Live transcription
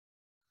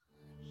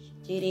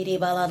To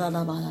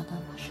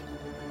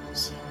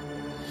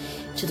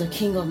the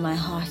King of my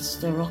heart,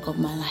 the rock of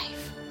my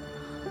life,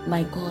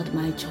 my God,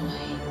 my joy,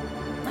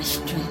 my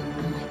strength,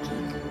 and my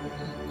King.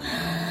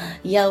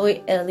 Yahweh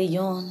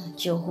Elyon,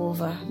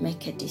 Jehovah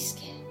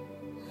Mekadiske.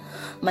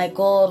 My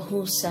God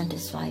who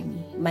satisfies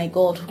me, my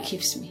God who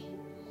keeps me,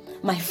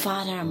 my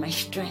Father and my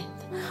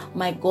strength,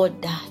 my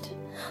God Dad,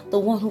 the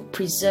one who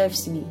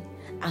preserves me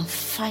and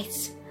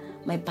fights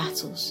my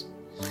battles.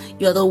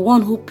 You are the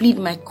one who plead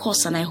my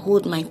cause and I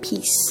hold my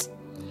peace.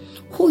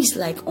 Who is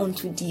like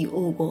unto thee,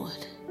 O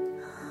God?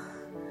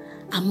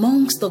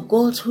 Amongst the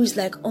gods, who is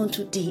like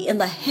unto thee? In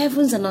the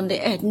heavens and on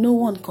the earth, no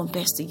one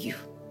compares to you.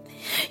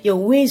 Your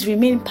ways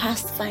remain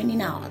past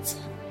finding out.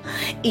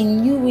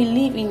 In you we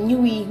live, in you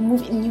we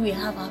move, in you we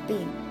have our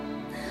being.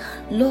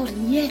 Lord,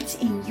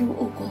 yet in you,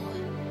 O God,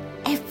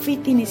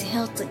 everything is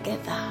held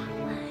together.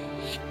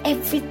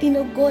 Everything,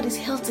 O God, is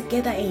held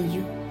together in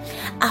you.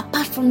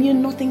 Apart from you,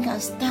 nothing can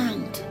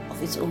stand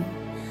of its own.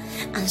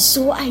 And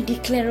so I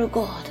declare, O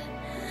God,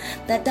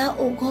 that thou,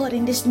 O God,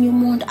 in this new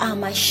month are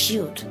my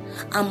shield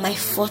and my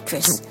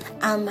fortress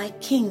and my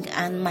King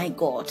and my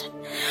God.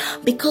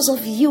 Because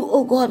of you,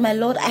 O God, my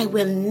Lord, I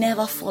will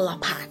never fall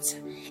apart.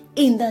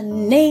 In the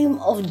name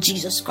of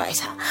Jesus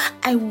Christ,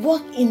 I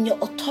walk in your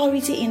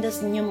authority in this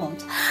new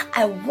month.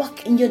 I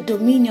walk in your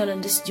dominion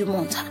in this new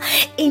month.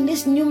 In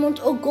this new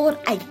month, oh God,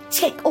 I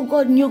take, oh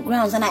God, new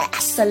grounds and I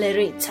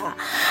accelerate.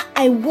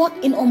 I walk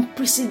in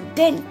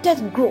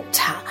unprecedented growth.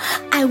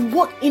 I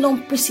walk in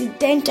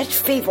unprecedented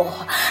favor.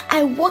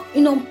 I walk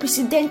in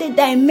unprecedented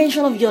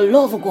dimension of your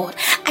love, oh God.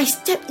 I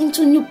step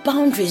into new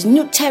boundaries,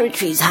 new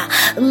territories. I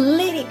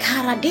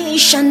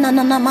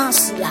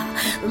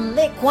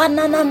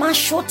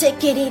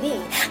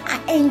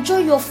enjoy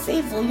your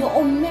favor, your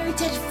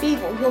unmerited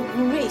favor, your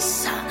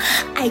grace.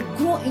 I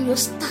grow in your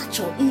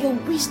stature, in your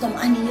wisdom,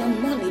 and in your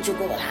knowledge, O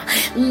God.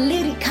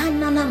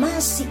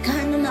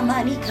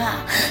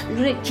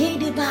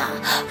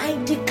 I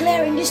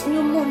declare in this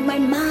new month, my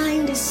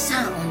mind is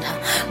sound.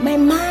 My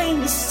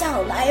mind is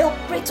sound. I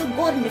operate to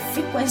God in the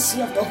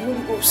frequency of the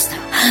Holy Ghost.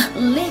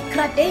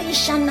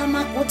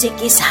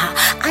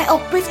 I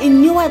operate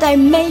in newer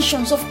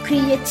dimensions of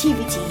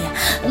creativity.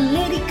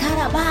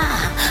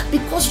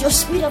 Because your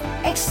spirit of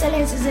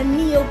excellence is in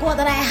me, oh God,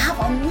 that I have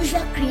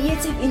unusual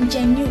creative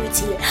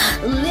ingenuity.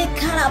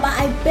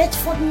 I bet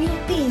for new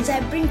things. I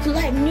bring to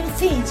life new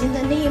things in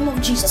the name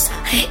of Jesus.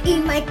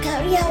 In my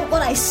career, oh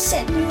God, I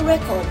set new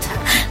records.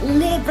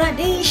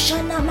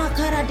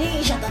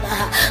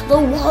 The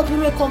world will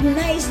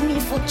recognize me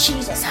for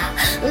Jesus.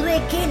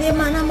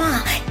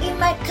 In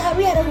my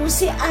career, they will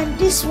say, and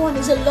this one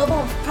is a lover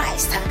of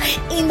Christ.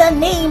 In the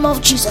name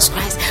of Jesus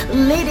Christ.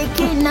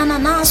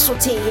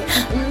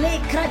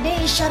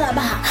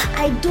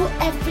 I do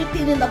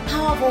everything in the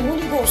power of the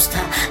Holy Ghost.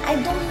 I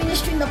do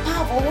ministry in the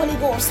power of the Holy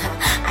Ghost.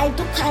 I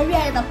do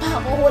career in the power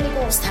of the Holy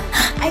Ghost.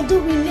 I do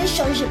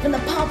relationship in the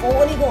power of the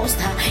Holy Ghost.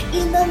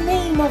 In the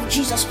name of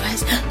Jesus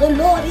Christ. The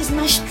Lord is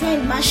my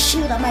strength, my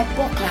shield, and my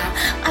buckler.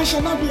 I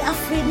shall not be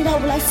afraid, neither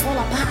will I fall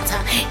apart.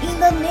 In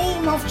the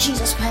name of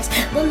Jesus Christ.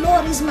 The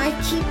Lord is my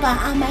keeper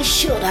and my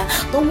shield.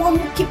 The one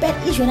who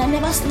keepeth Israel and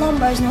never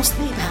slumbers nor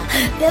sleep.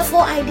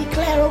 Therefore I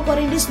declare, oh God,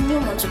 in this new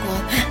month,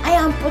 God, I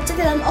am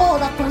protected and all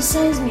that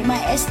concerns me. My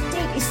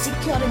estate is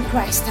secured in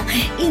Christ.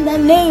 In the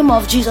name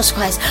of Jesus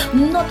Christ.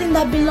 Nothing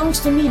that belongs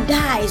to me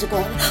dies,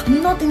 God.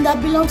 Nothing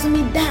that belongs to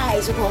me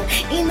dies, God.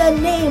 In the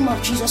name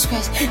of Jesus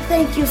Christ.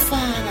 Thank you,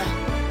 Father.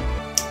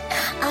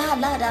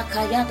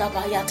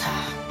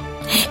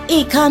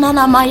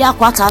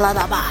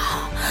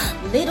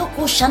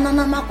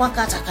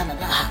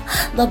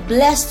 The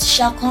blessed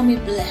shall call me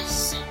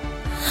blessed.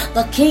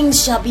 The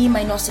kings shall be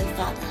my nursing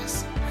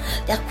fathers.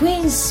 Their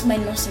queens my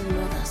nursing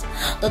mothers.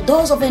 The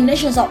doors of the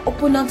nations are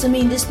opened unto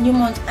me in this new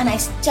month, and I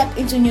step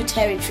into new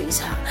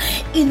territories.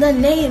 In the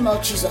name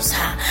of Jesus,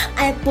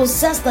 I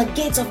possess the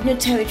gates of new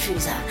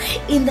territories.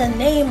 In the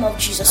name of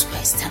Jesus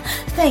Christ.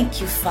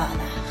 Thank you,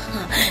 Father.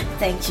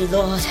 Thank you,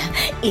 Lord.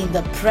 In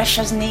the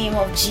precious name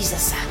of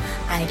Jesus,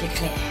 I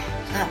declare.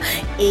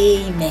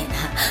 Amen.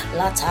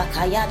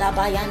 Latakayada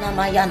bayana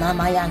mayana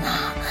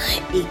mayana.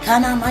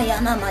 Ikana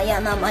mayana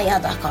mayana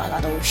mayada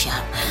kaladosha.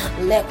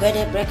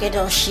 Lekwede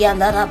brekedoshia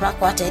ndara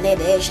brakwate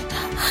ledeshata.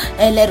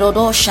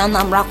 Elerodosha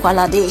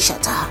namrakwala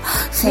deshata.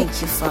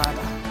 Thank you,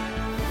 Father.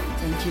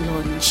 Thank you,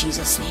 Lord, in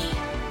Jesus'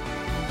 name.